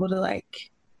being able to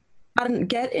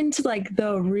get into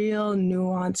the real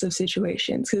nuance of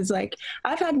situations. Because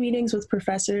I've had meetings with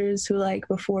professors who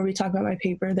before we talk about my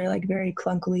paper, they're very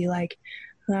clunkily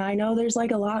I know there's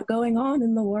a lot going on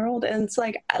in the world, and it's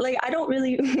I don't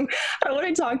really I don't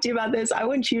want to talk to you about this. I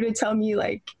want you to tell me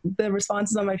the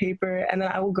responses on my paper, and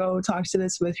then I will go talk to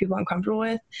this with people I'm comfortable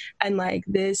with. And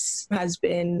this has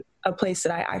been a place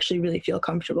that I actually really feel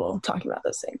comfortable talking about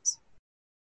those things.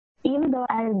 Even though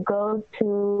I go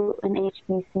to an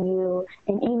HBCU,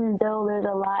 and even though there's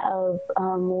a lot of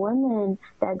women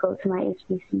that go to my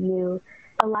HBCU,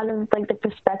 a lot of the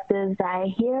perspectives that I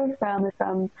hear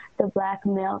from the Black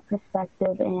male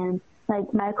perspective, and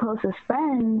my closest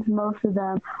friends, most of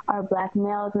them are Black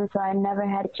males, and so I never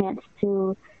had a chance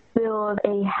to build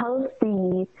a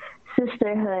healthy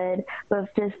sisterhood with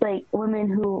just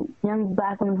young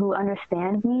Black women who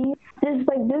understand me. Just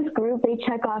this group, they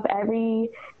check off every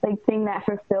thing that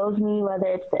fulfills me, whether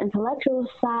it's the intellectual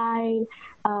side,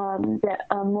 the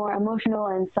more emotional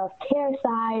and self-care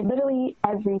side, literally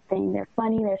everything. They're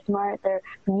funny, they're smart, they're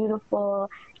beautiful,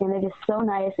 and they're just so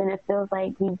nice. And it feels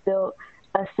like we built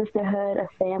a a sisterhood, a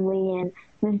family, and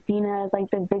Miss Dina is like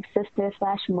the big sister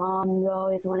 / mom you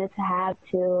always wanted to have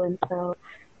too. And so,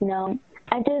 you know,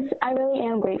 I really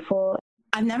am grateful.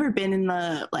 I've never been in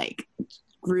the like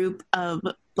group of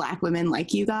Black women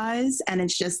like you guys. And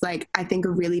it's just like, I think a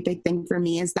really big thing for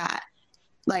me is that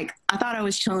like, I thought I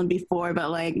was chilling before,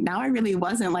 but like now I really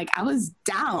wasn't. Like I was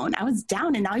down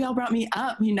and now y'all brought me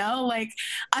up, you know, like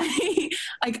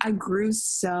I grew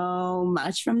so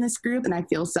much from this group and I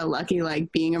feel so lucky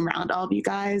like being around all of you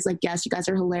guys. Like, yes, you guys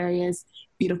are hilarious,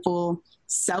 beautiful,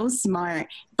 so smart,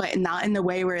 but not in the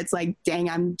way where it's like, dang,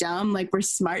 I'm dumb. Like we're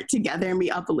smart together and we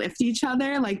uplift each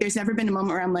other. Like there's never been a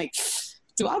moment where I'm like,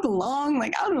 do I belong?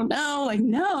 Like, I don't know. Like,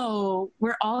 no,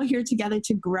 we're all here together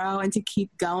to grow and to keep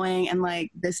going. And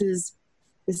like, this is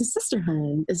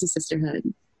sisterhood. This is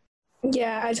sisterhood.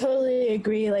 Yeah, I totally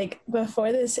agree. Like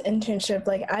before this internship,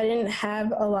 like I didn't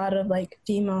have a lot of like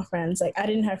female friends. Like I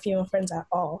didn't have female friends at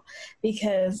all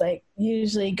because like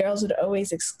usually girls would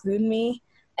always exclude me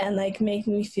and like make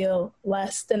me feel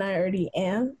less than I already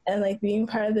am. And like being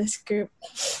part of this group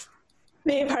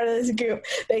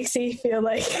makes me feel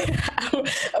like I'm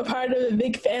a part of a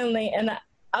big family, and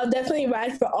I'll definitely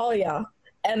ride for all y'all.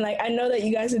 And like I know that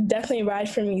you guys would definitely ride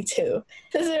for me too.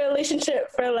 This is a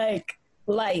relationship for like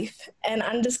life, and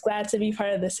I'm just glad to be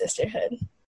part of the sisterhood.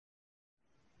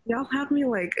 Y'all have me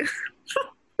like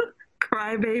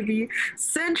crybaby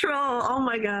central. Oh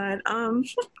my god.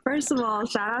 First of all,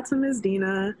 shout out to Ms.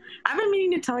 Dina. I've been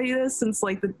meaning to tell you this since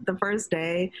like the first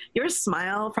day. Your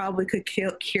smile probably could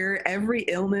cure every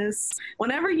illness.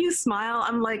 Whenever you smile,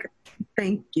 I'm like,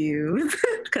 thank you,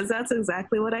 because that's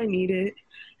exactly what I needed.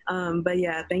 But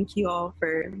yeah, thank you all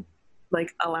for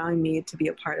like allowing me to be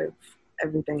a part of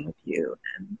everything with you.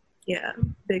 And yeah,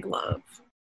 big love.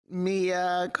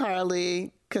 Mia,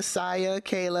 Carly, Kasaya,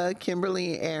 Kayla,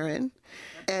 Kimberly, Aaron.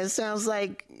 And it sounds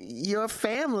like your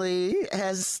family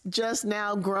has just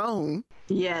now grown.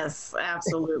 Yes,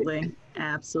 absolutely.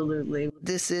 Absolutely.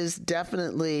 This is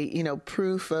definitely, you know,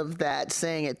 proof of that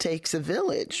saying it takes a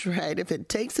village, right? If it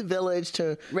takes a village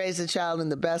to raise a child in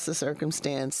the best of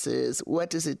circumstances, what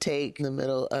does it take in the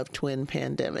middle of twin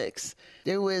pandemics?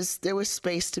 There was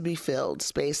space to be filled,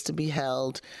 space to be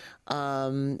held,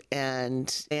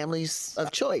 and families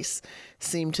of choice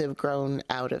seem to have grown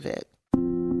out of it.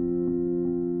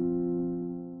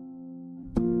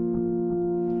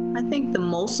 I think the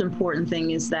most important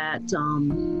thing is that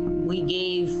we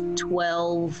gave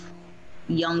 12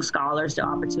 young scholars the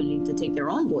opportunity to take their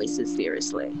own voices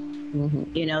seriously.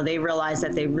 Mm-hmm. You know, they realize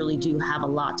that they really do have a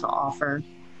lot to offer,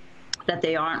 that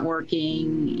they aren't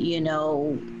working, you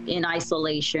know, in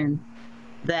isolation,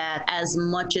 that as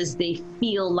much as they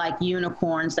feel like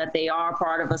unicorns, that they are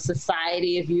part of a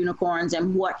society of unicorns,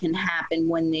 and what can happen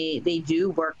when they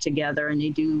do work together and they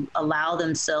do allow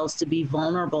themselves to be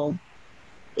vulnerable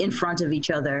in front of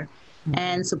each other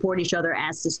and support each other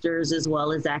as sisters as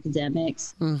well as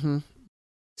academics. Mm-hmm.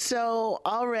 So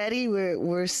already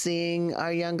we're seeing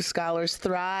our young scholars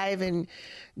thrive and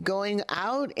going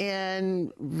out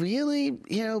and really,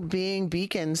 you know, being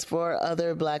beacons for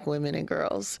other Black women and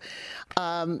girls.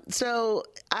 So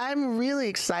I'm really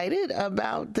excited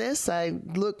about this. I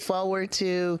look forward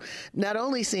to not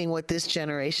only seeing what this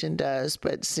generation does,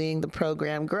 but seeing the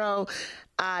program grow.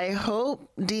 I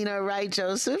hope, Dina Wright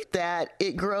Joseph, that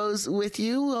it grows with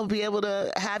you. We'll be able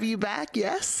to have you back,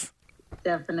 yes?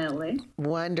 Definitely.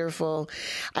 Wonderful.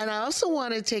 And I also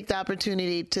want to take the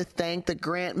opportunity to thank the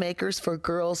grant makers for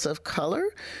Girls of Color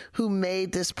who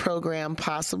made this program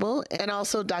possible, and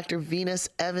also Dr. Venus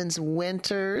Evans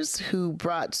Winters, who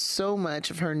brought so much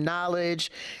of her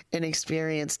knowledge and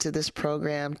experience to this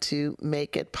program to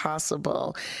make it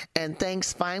possible. And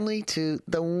thanks finally to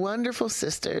the wonderful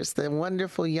sisters, the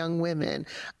wonderful young women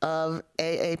of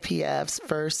AAPF's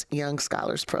first Young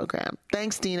Scholars Program.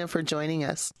 Thanks, Dina, for joining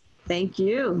us. Thank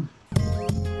you.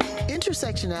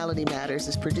 Intersectionality Matters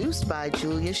is produced by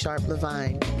Julia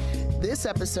Sharpe-Levine. This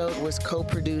episode was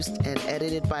co-produced and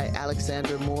edited by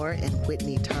Alexandra Moore and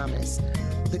Whitney Thomas.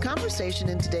 The conversation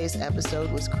in today's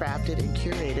episode was crafted and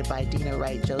curated by Dina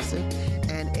Wright Joseph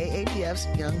and AAPF's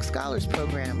Young Scholars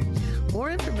Program.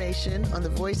 More information on the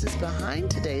voices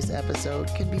behind today's episode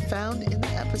can be found in the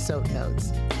episode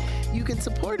notes. You can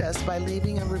support us by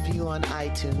leaving a review on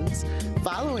iTunes,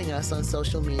 following us on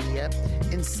social media,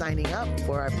 and signing up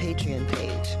for our Patreon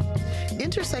page.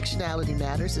 Intersectionality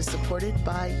Matters is supported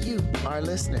by you, our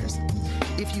listeners.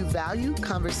 If you value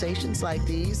conversations like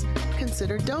these,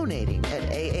 consider donating at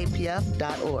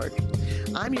aapf.org.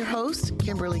 I'm your host,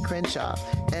 Kimberlé Crenshaw,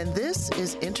 and this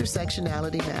is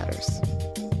Intersectionality Matters.